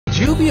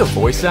you be a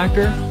voice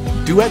actor?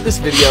 Duet this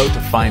video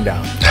to find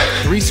out.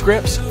 3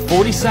 scripts,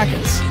 40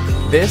 seconds.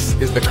 This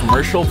is the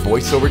Commercial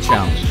Voiceover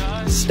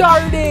Challenge.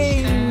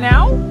 Starting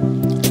now?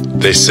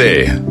 They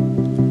say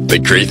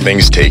that great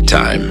things take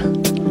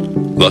time.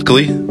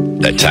 Luckily,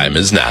 that time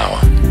is now.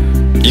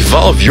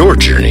 Evolve your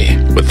journey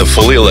with the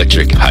fully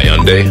electric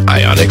Hyundai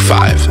Ioniq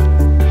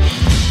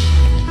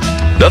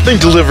 5. Nothing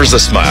delivers a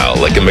smile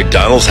like a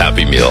McDonald's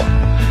Happy Meal.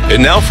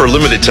 And now for a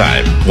limited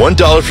time,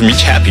 $1 from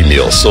each Happy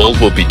Meal sold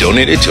will be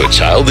donated to a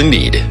child in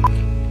need.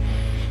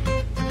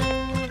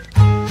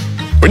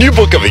 When you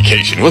book a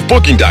vacation with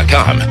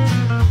Booking.com,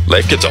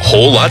 life gets a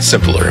whole lot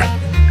simpler.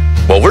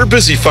 While we're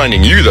busy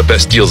finding you the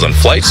best deals on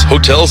flights,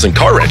 hotels, and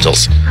car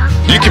rentals,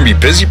 you can be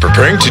busy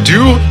preparing to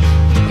do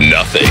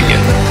nothing.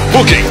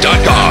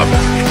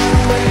 Booking.com.